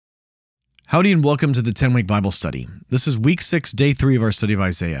Howdy and welcome to the 10-Week Bible Study. This is week 6, day 3 of our study of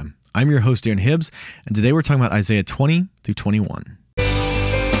Isaiah. I'm your host, Aaron Hibbs, and today we're talking about Isaiah 20 through 21.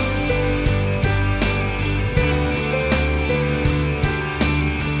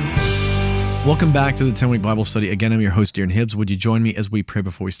 Welcome back to the 10-Week Bible Study. Again, I'm your host, Aaron Hibbs. Would you join me as we pray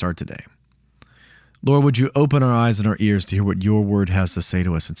before we start today? Lord, would you open our eyes and our ears to hear what your word has to say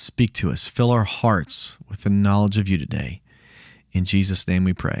to us and speak to us. Fill our hearts with the knowledge of you today. In Jesus' name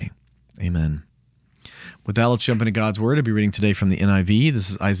we pray. Amen. With that, let's jump into God's Word. I'll be reading today from the NIV. This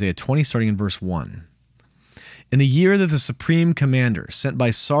is Isaiah 20, starting in verse 1. In the year that the supreme commander, sent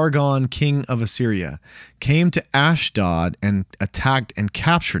by Sargon, king of Assyria, came to Ashdod and attacked and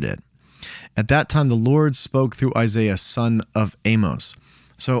captured it, at that time the Lord spoke through Isaiah, son of Amos.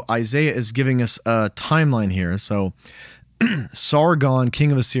 So Isaiah is giving us a timeline here. So Sargon,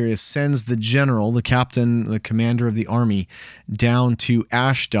 king of Assyria, sends the general, the captain, the commander of the army, down to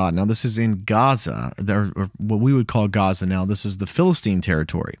Ashdod. Now, this is in Gaza, or what we would call Gaza now. This is the Philistine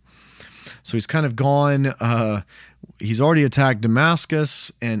territory. So he's kind of gone. He's already attacked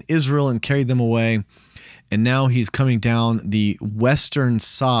Damascus and Israel and carried them away. And now he's coming down the western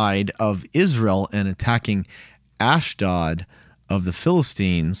side of Israel and attacking Ashdod of the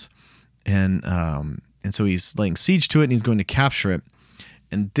Philistines. And so he's laying siege to it, and he's going to capture it.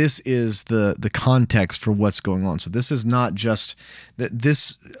 And this is the context for what's going on. So this is not just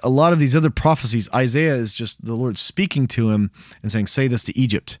this. A lot of these other prophecies, Isaiah is just the Lord speaking to him and saying, "Say this to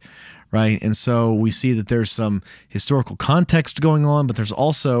Egypt," right? And so we see that there's some historical context going on, but there's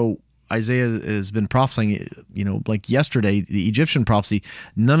also Isaiah has been prophesying. Like yesterday, the Egyptian prophecy.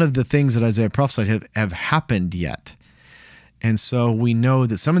 None of the things that Isaiah prophesied have happened yet, and so we know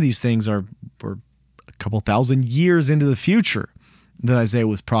that some of these things were a couple thousand years into the future that Isaiah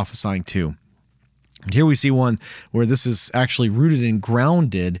was prophesying to. And here we see one where this is actually rooted and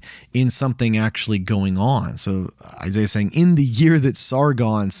grounded in something actually going on. So Isaiah is saying, in the year that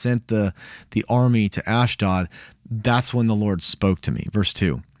Sargon sent the army to Ashdod, that's when the Lord spoke to me. Verse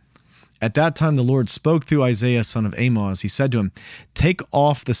 2. At that time the Lord spoke through Isaiah, son of Amos. He said to him, "Take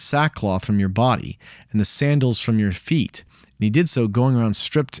off the sackcloth from your body and the sandals from your feet." And he did so, going around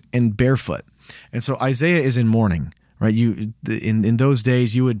stripped and barefoot. And so Isaiah is in mourning, right? In those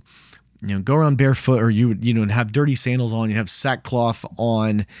days, you would go around barefoot, or you would have dirty sandals on. You have sackcloth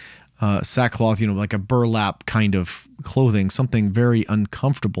on, like a burlap kind of clothing, something very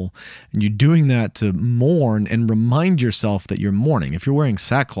uncomfortable. And you're doing that to mourn and remind yourself that you're mourning. If you're wearing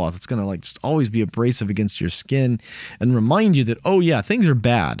sackcloth, it's going to just always be abrasive against your skin and remind you that, oh yeah, things are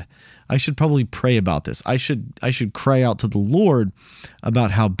bad. I should probably pray about this. I should cry out to the Lord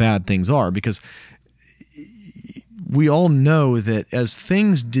about how bad things are, because we all know that as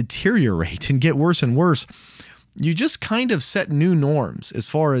things deteriorate and get worse and worse, you just kind of set new norms as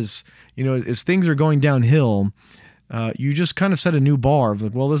far as, as things are going downhill, you just kind of set a new bar of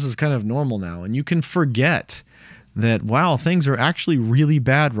like, well, this is kind of normal now. And you can forget that, wow, things are actually really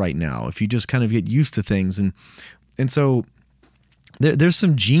bad right now if you just kind of get used to things. And so there's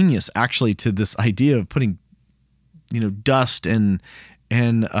some genius actually to this idea of putting, dust and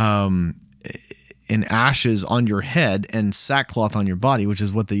ashes on your head and sackcloth on your body, which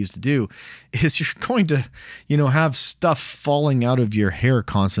is what they used to do. Is you're going to, have stuff falling out of your hair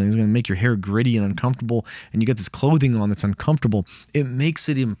constantly. It's going to make your hair gritty and uncomfortable, and you get this clothing on that's uncomfortable. It makes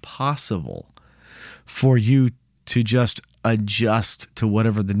it impossible for you to just adjust to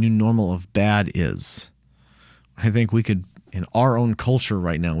whatever the new normal of bad is. I think we could, in our own culture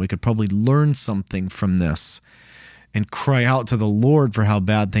right now, we could probably learn something from this and cry out to the Lord for how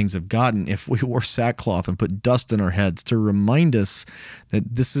bad things have gotten if we wore sackcloth and put dust in our heads to remind us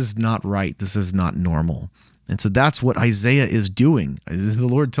that this is not right, this is not normal. And so that's what Isaiah is doing. The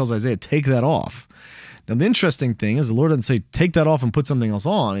Lord tells Isaiah, take that off. Now, the interesting thing is the Lord doesn't say, take that off and put something else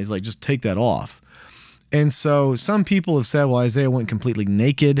on. He's like, just take that off. And so some people have said, well, Isaiah went completely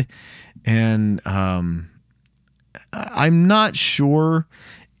naked, and I'm not sure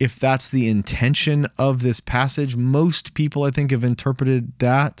if that's the intention of this passage. Most people, I think, have interpreted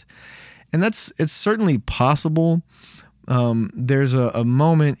that, and it's certainly possible. There's a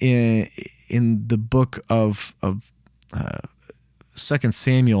moment in the book of 2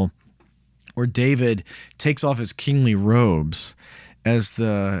 Samuel where David takes off his kingly robes as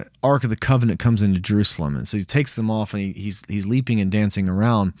the Ark of the Covenant comes into Jerusalem, and so he takes them off, and he's leaping and dancing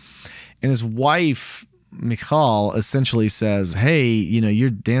around, and his wife Michal essentially says, hey, you're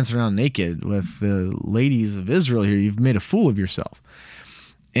dancing around naked with the ladies of Israel here. You've made a fool of yourself.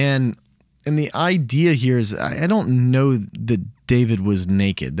 And the idea here is, I don't know that David was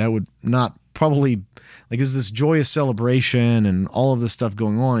naked. That would not probably Like, is this joyous celebration and all of this stuff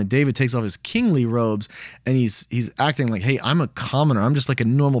going on? And David takes off his kingly robes and he's acting like, hey, I'm a commoner. I'm just like a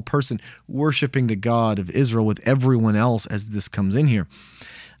normal person worshiping the God of Israel with everyone else as this comes in here.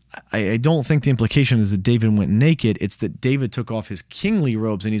 I don't think the implication is that David went naked. It's that David took off his kingly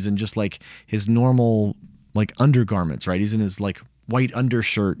robes and he's in just like his normal like undergarments, right? He's in his like white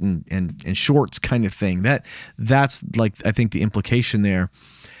undershirt and shorts kind of thing. That's like, I think the implication there.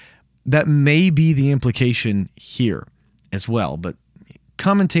 That may be the implication here as well, but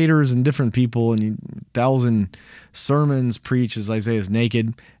commentators and different people and 1,000 sermons preach as Isaiah's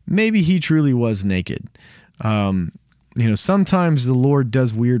naked. Maybe he truly was naked. Sometimes the Lord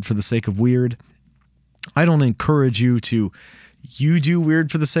does weird for the sake of weird. I don't encourage you to do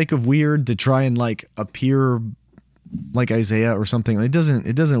weird for the sake of weird to try and like appear like Isaiah or something. It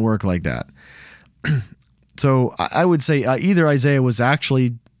doesn't work like that. So I would say either Isaiah was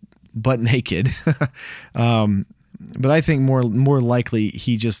actually butt naked, but I think more likely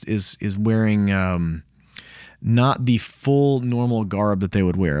he just is wearing not the full normal garb that they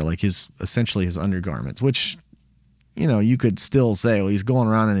would wear, like essentially his undergarments, which you could still say, well, he's going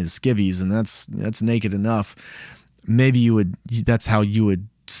around in his skivvies and that's naked enough. Maybe that's how you would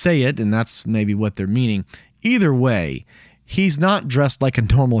say it, and that's maybe what they're meaning. Either way, he's not dressed like a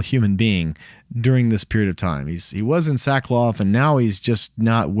normal human being during this period of time. He was in sackcloth, and now he's just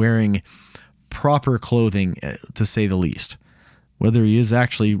not wearing proper clothing, to say the least. Whether he is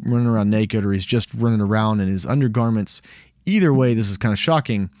actually running around naked or he's just running around in his undergarments, either way, this is kind of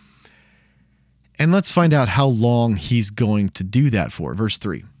shocking. And let's find out how long he's going to do that for. Verse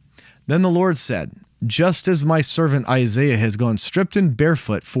 3. Then the Lord said, just as my servant Isaiah has gone stripped and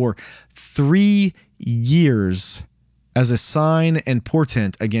barefoot for 3 years as a sign and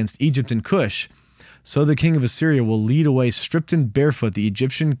portent against Egypt and Cush, so the king of Assyria will lead away stripped and barefoot the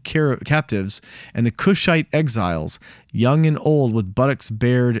Egyptian captives and the Cushite exiles, young and old, with buttocks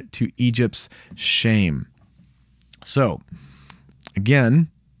bared to Egypt's shame. So, again,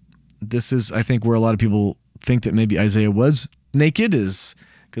 this is, I think, where a lot of people think that maybe Isaiah was naked, is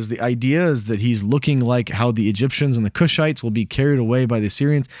because the idea is that he's looking like how the Egyptians and the Cushites will be carried away by the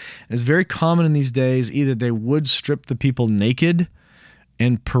Assyrians. And it's very common in these days, either they would strip the people naked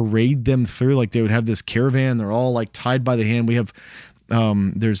and parade them through, like they would have this caravan, they're all like tied by the hand. We have,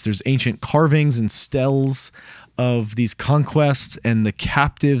 there's ancient carvings and steles of these conquests, and the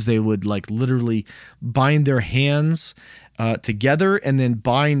captives, they would like literally bind their hands together and then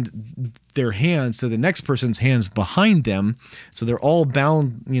bind their hands to the next person's hands behind them. So they're all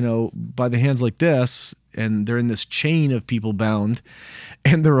bound, by the hands like this, and they're in this chain of people bound,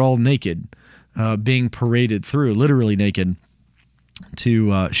 and they're all naked, being paraded through, literally naked,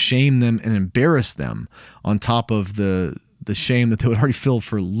 to shame them and embarrass them on top of the shame that they would already feel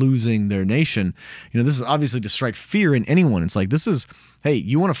for losing their nation. This is obviously to strike fear in anyone. It's like, this is, hey,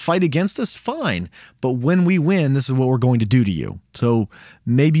 you want to fight against us? Fine. But when we win, this is what we're going to do to you. So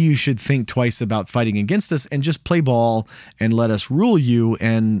maybe you should think twice about fighting against us and just play ball and let us rule you,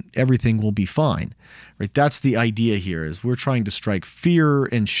 and everything will be fine. Right? That's the idea here, is we're trying to strike fear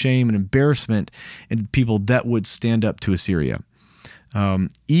and shame and embarrassment into people that would stand up to Assyria.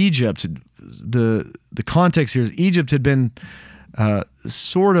 Egypt, the context here is Egypt had been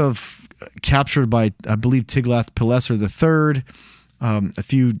sort of captured by, I believe, Tiglath-Pileser III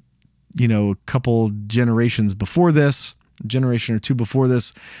a couple generations before this, generation or two before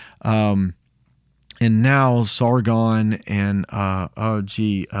this, and now Sargon and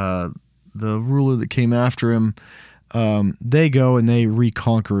the ruler that came after him, they go and they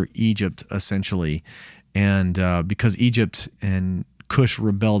reconquer Egypt essentially, and because Egypt and Cush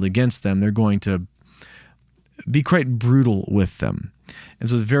rebelled against them, they're going to be quite brutal with them. And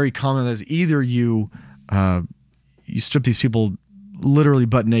so it's very common that either you strip these people literally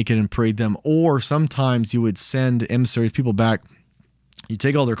butt naked and parade them, or sometimes you would send emissaries, people back, you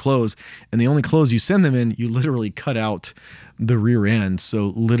take all their clothes, and the only clothes you send them in, you literally cut out the rear end.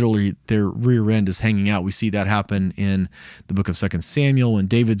 So literally their rear end is hanging out. We see that happen in the book of 2 Samuel when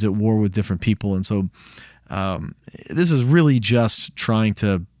David's at war with different people. And so this is really just trying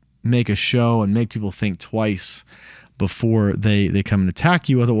to make a show and make people think twice before they come and attack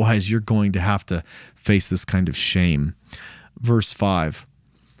you. Otherwise, you're going to have to face this kind of shame. Verse 5,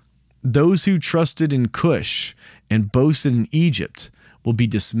 those who trusted in Cush and boasted in Egypt will be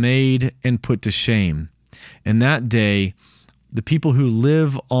dismayed and put to shame. And that day, the people who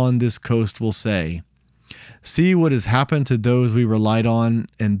live on this coast will say, see what has happened to those we relied on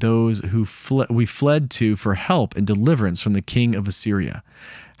and those who we fled to for help and deliverance from the king of Assyria.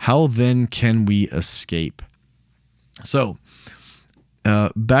 How then can we escape? So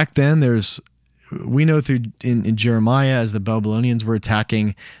back then, there's we know through in Jeremiah, as the Babylonians were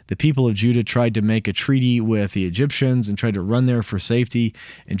attacking, the people of Judah tried to make a treaty with the Egyptians and tried to run there for safety.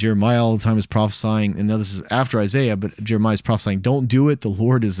 And Jeremiah all the time is prophesying, and now this is after Isaiah, but Jeremiah is prophesying, don't do it. The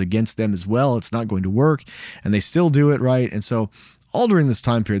Lord is against them as well. It's not going to work. And they still do it, right? And so all during this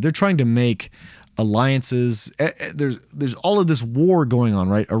time period, they're trying to make alliances. There's all of this war going on,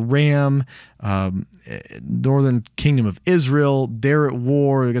 right? Aram, northern kingdom of Israel, they're at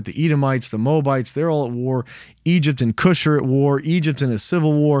war. They got the Edomites, the Moabites, they're all at war. Egypt and Cush are at war. Egypt's in a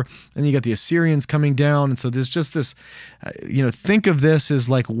civil war, and you got the Assyrians coming down. And so there's just this, think of this as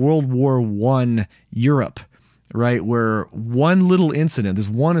like World War I Europe, right? Where one little incident, this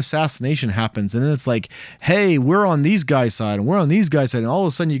one assassination happens, and then it's like, hey, we're on these guys' side, and we're on these guys' side, and all of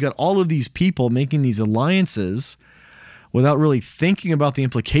a sudden you got all of these people making these alliances without really thinking about the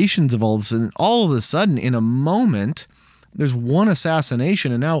implications of all this. And all of a sudden, in a moment, there's one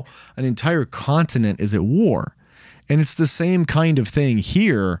assassination, and now an entire continent is at war. And it's the same kind of thing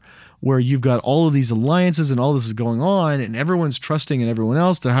here, where you've got all of these alliances and all this is going on, and everyone's trusting in everyone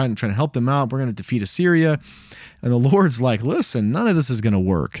else to trying to help them out. We're going to defeat Assyria. And the Lord's like, listen, none of this is going to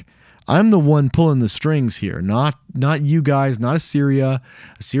work. I'm the one pulling the strings here, not you guys, not Assyria.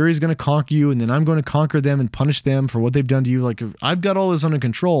 Assyria is going to conquer you, and then I'm going to conquer them and punish them for what they've done to you. Like, I've got all this under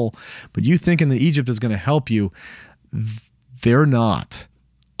control, but you thinking that Egypt is going to help you, they're not.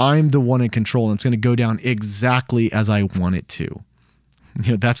 I'm the one in control, and it's going to go down exactly as I want it to.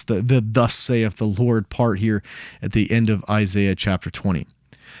 That's the thus saith the Lord part here at the end of Isaiah chapter 20.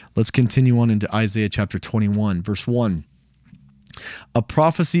 Let's continue on into Isaiah chapter 21, verse 1. A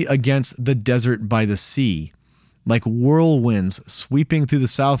prophecy against the desert by the sea. Like whirlwinds sweeping through the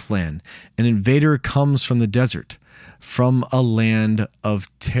southland, an invader comes from the desert, from a land of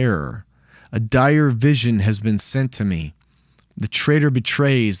terror. A dire vision has been sent to me. The traitor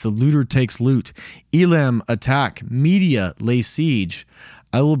betrays, the looter takes loot. Elam attack, Media lay siege.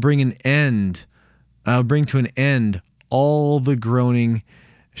 I will bring to an end all the groaning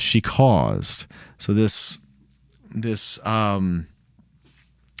she caused. So the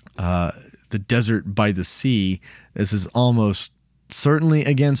desert by the sea, this is almost certainly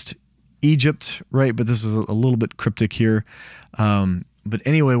against Egypt, right? But this is a little bit cryptic here. But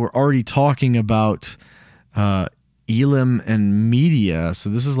anyway, we're already talking about Elam and Media. So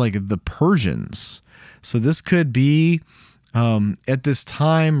this is like the Persians. So this could be at this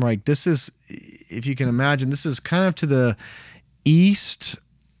time, right? This is, if you can imagine, this is kind of to the east,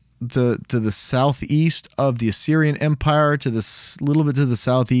 to the southeast of the Assyrian Empire, to this little bit to the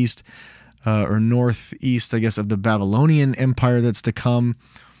southeast or northeast, I guess, of the Babylonian Empire that's to come.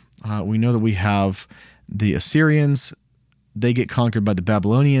 We know that we have the Assyrians. They get conquered by the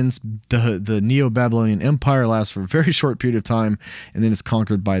Babylonians. The Neo-Babylonian Empire lasts for a very short period of time, and then it's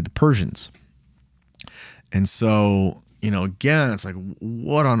conquered by the Persians. And so, again, it's like,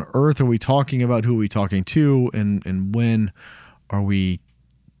 what on earth are we talking about? Who are we talking to? And when are we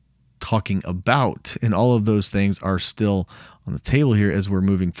talking about? And all of those things are still on the table here as we're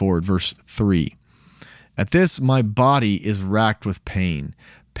moving forward. Verse 3. At this, my body is racked with pain.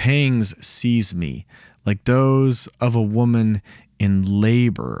 Pangs seize me, like those of a woman in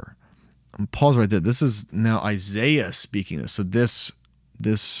labor. Pause right there. This is now Isaiah speaking this. So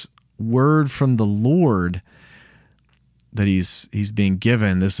this word from the Lord that he's being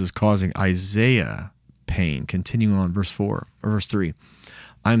given, this is causing Isaiah pain. Continuing on, verse 3.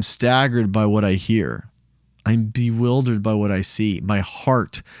 I'm staggered by what I hear. I'm bewildered by what I see. My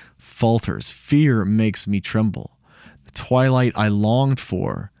heart falters. Fear makes me tremble. The twilight I longed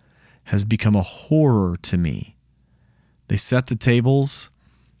for has become a horror to me. They set the tables.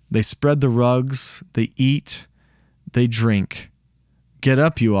 They spread the rugs. They eat. They drink. Get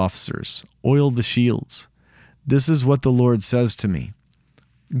up, you officers. Oil the shields. This is what the Lord says to me.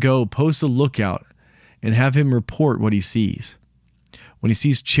 Go, post a lookout, and have him report what he sees. When he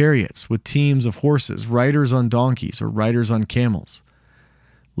sees chariots with teams of horses, riders on donkeys or riders on camels,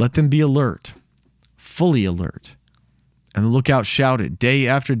 let them be alert, fully alert. And the lookout shouted, day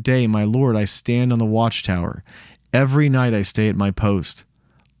after day, my Lord, I stand on the watchtower. Every night I stay at my post.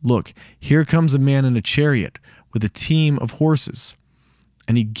 Look, here comes a man in a chariot with a team of horses.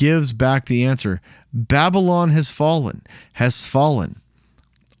 And he gives back the answer, Babylon has fallen, has fallen.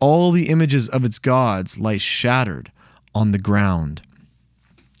 All the images of its gods lie shattered on the ground.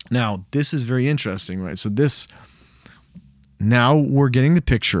 Now, this is very interesting, right? So now we're getting the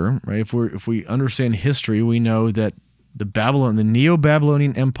picture, right? If we understand history, we know that the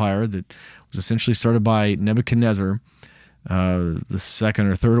Neo-Babylonian Empire that was essentially started by Nebuchadnezzar, the second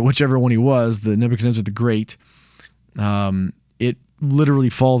or third, or whichever one he was, the Nebuchadnezzar the Great, it literally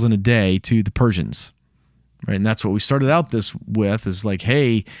falls in a day to the Persians. Right, and that's what we started out this with, is like,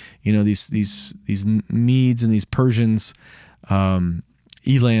 hey, these Medes and these Persians,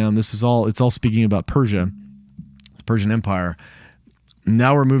 Elam. It's all speaking about Persia, Persian Empire.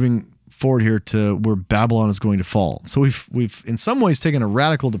 Now we're moving forward here to where Babylon is going to fall. So we've in some ways taken a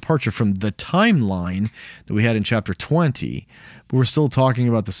radical departure from the timeline that we had in chapter 20, but we're still talking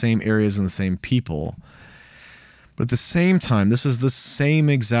about the same areas and the same people. But at the same time, this is the same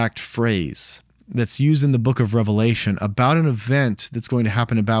exact phrase that's used in the book of Revelation about an event that's going to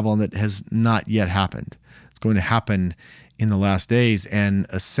happen in Babylon that has not yet happened. It's going to happen in the last days. And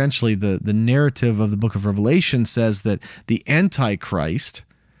essentially the narrative of the book of Revelation says that the Antichrist,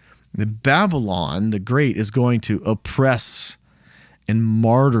 the Babylon the Great, is going to oppress and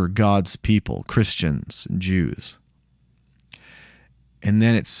martyr God's people, Christians and Jews. And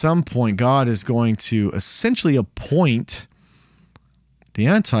then at some point, God is going to essentially appoint the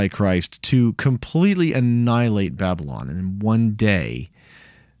Antichrist to completely annihilate Babylon. And in one day,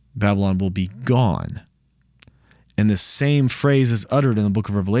 Babylon will be gone. And the same phrase is uttered in the book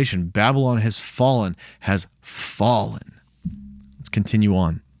of Revelation. Babylon has fallen, has fallen. Let's continue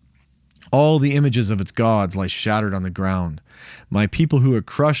on. All the images of its gods lie shattered on the ground. My people who are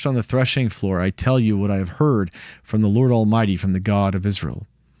crushed on the threshing floor, I tell you what I have heard from the Lord Almighty, from the God of Israel.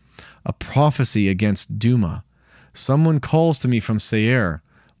 A prophecy against Duma. Someone calls to me from Seir,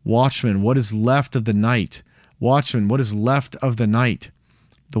 Watchman, what is left of the night? Watchman, what is left of the night?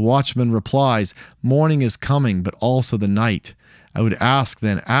 The watchman replies, morning is coming, but also the night. I would ask,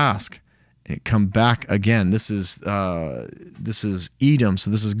 then ask, and come back again. This is Edom, so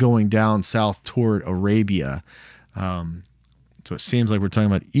this is going down south toward Arabia. So it seems like we're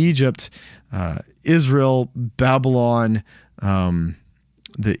talking about Egypt, Israel, Babylon,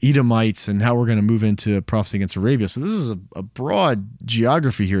 the Edomites, and how we're going to move into a prophecy against Arabia. So this is a broad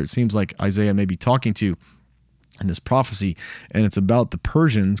geography here. It seems like Isaiah may be talking to in this prophecy, and it's about the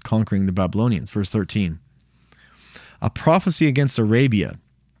Persians conquering the Babylonians. Verse 13. A prophecy against Arabia,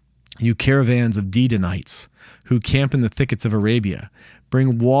 you caravans of Dedanites who camp in the thickets of Arabia.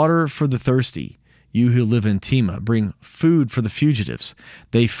 Bring water for the thirsty, you who live in Tema. Bring food for the fugitives.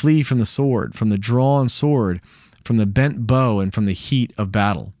 They flee from the sword, from the drawn sword, from the bent bow, and from the heat of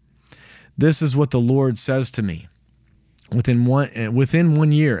battle. This is what the Lord says to me. Within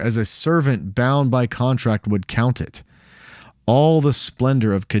one year, as a servant bound by contract would count it, all the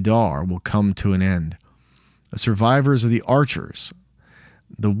splendor of Kedar will come to an end. The survivors of the archers,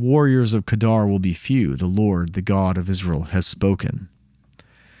 the warriors of Kedar will be few. The Lord, the God of Israel, has spoken.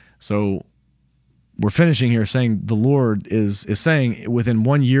 So we're finishing here saying the Lord is saying within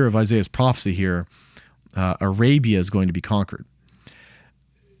 1 year of Isaiah's prophecy here, Arabia is going to be conquered.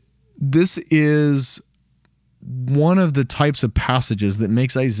 This is one of the types of passages that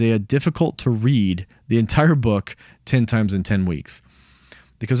makes Isaiah difficult to read the entire book 10 times in 10 weeks,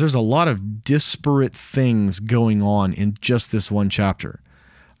 because there's a lot of disparate things going on in just this one chapter.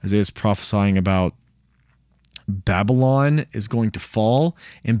 Isaiah's prophesying about Babylon is going to fall,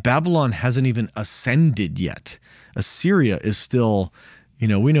 and Babylon hasn't even ascended yet. Assyria is still, we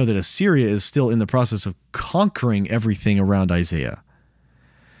know that Assyria is still in the process of conquering everything around Isaiah.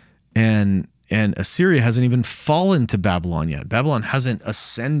 And Assyria hasn't even fallen to Babylon yet. Babylon hasn't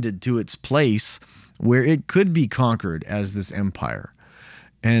ascended to its place where it could be conquered as this empire.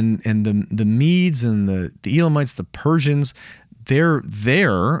 And the Medes and the Elamites, the Persians, they're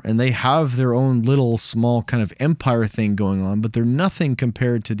there and they have their own little small kind of empire thing going on, but they're nothing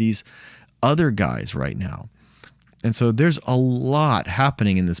compared to these other guys right now. And so there's a lot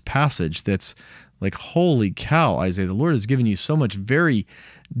happening in this passage that's like, holy cow, Isaiah, the Lord has given you so much very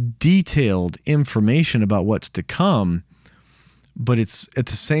detailed information about what's to come, but it's at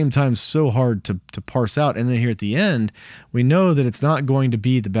the same time so hard to parse out. And then here at the end, we know that it's not going to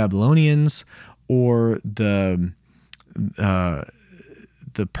be the Babylonians or the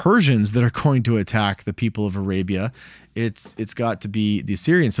Persians that are going to attack the people of Arabia. It's got to be the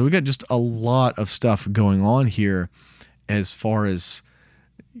Assyrians. So we got just a lot of stuff going on here as far as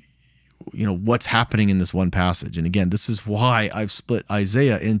what's happening in this one passage. And again, this is why I've split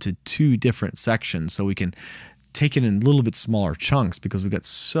Isaiah into two different sections, so we can take it in a little bit smaller chunks, because we've got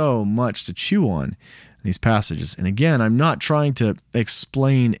so much to chew on in these passages. And again, I'm not trying to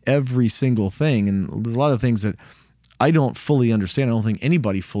explain every single thing, and there's a lot of things that I don't fully understand. I don't think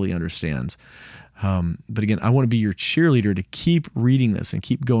anybody fully understands. But again, I want to be your cheerleader to keep reading this and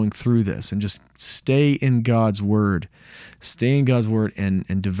keep going through this and just stay in God's word. Stay in God's word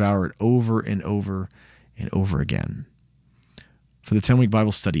and devour it over and over and over again. For the 10-week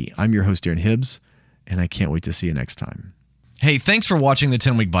Bible study, I'm your host, Darren Hibbs, and I can't wait to see you next time. Hey, thanks for watching the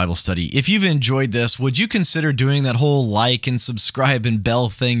 10-Week Bible Study. If you've enjoyed this, would you consider doing that whole like and subscribe and bell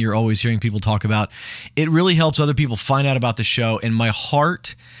thing you're always hearing people talk about? It really helps other people find out about the show, and my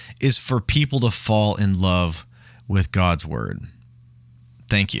heart is for people to fall in love with God's Word.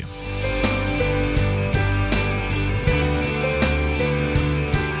 Thank you.